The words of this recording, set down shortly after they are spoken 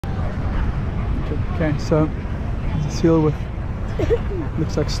Okay, so there's a seal with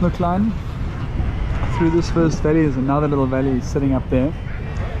looks like snook line. Through this first valley is another little valley sitting up there,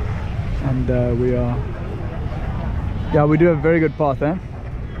 and we do a very good path, eh?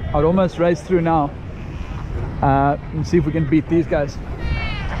 I'd almost race through now and see if we can beat these guys.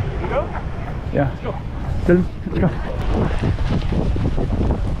 You go? Yeah. Let's go. Dylan, let's go.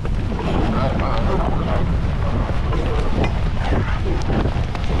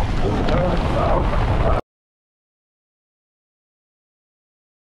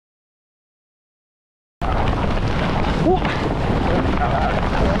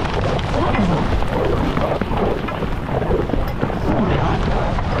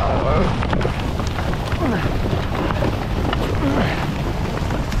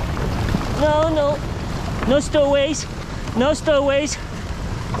 No stowaways. No stowaways.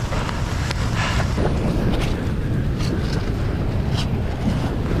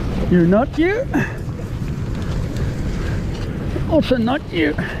 You're not you. Also not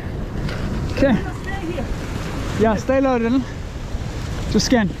you. Okay. Yeah, stay low, Dylan. Just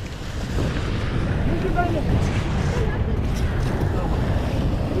scan.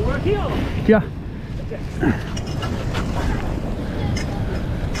 We're here. Yeah.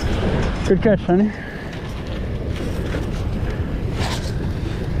 Good catch, honey.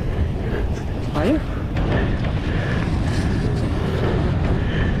 Are you?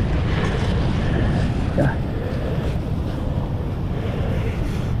 Yeah.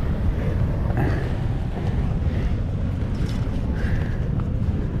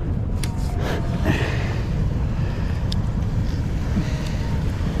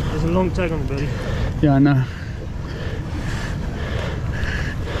 There's a long tag on the belly. Yeah, I know.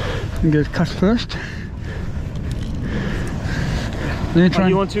 And get cut first. Then you try.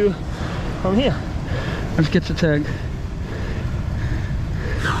 You want to come here? Let's get the tag.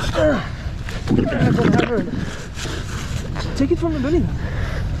 Take it from the belly.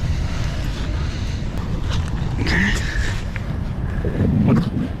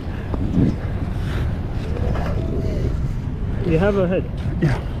 You have a head.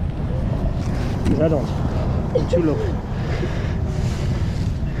 Yeah. Is that on? Too low.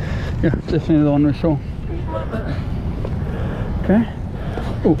 Yeah, definitely the one we saw. Okay.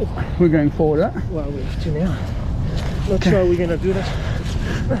 Oh, we're going forward, huh? Well, we have to now. Not sure we're gonna do that.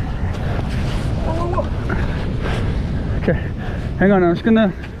 Okay. Hang on, I'm just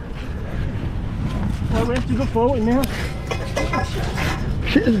gonna. Well, we have to go forward now.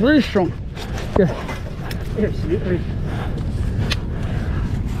 She is very strong. Okay. Absolutely.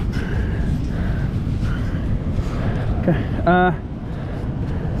 Okay.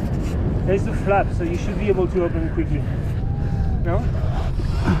 There's the flap, so you should be able to open it quickly. No?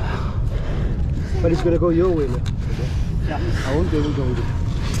 But it's gonna go your way, man. Yeah. I won't be able to go with it.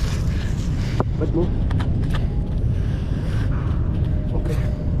 But move. Okay.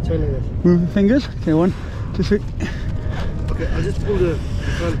 Try like that. Move the fingers. Okay, 1, 2, 3. Okay, I'll just pull the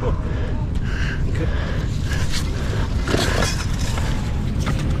front up. Okay.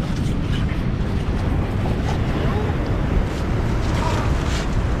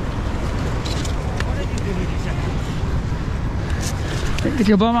 Get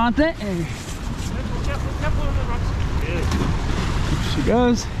your bum out there. Careful on the rocks. Yeah. She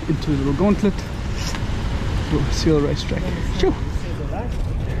goes into the little gauntlet. Little seal racetrack. Shoo.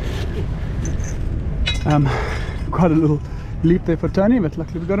 Quite a little leap there for Tony, but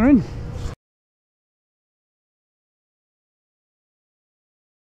luckily we got her in.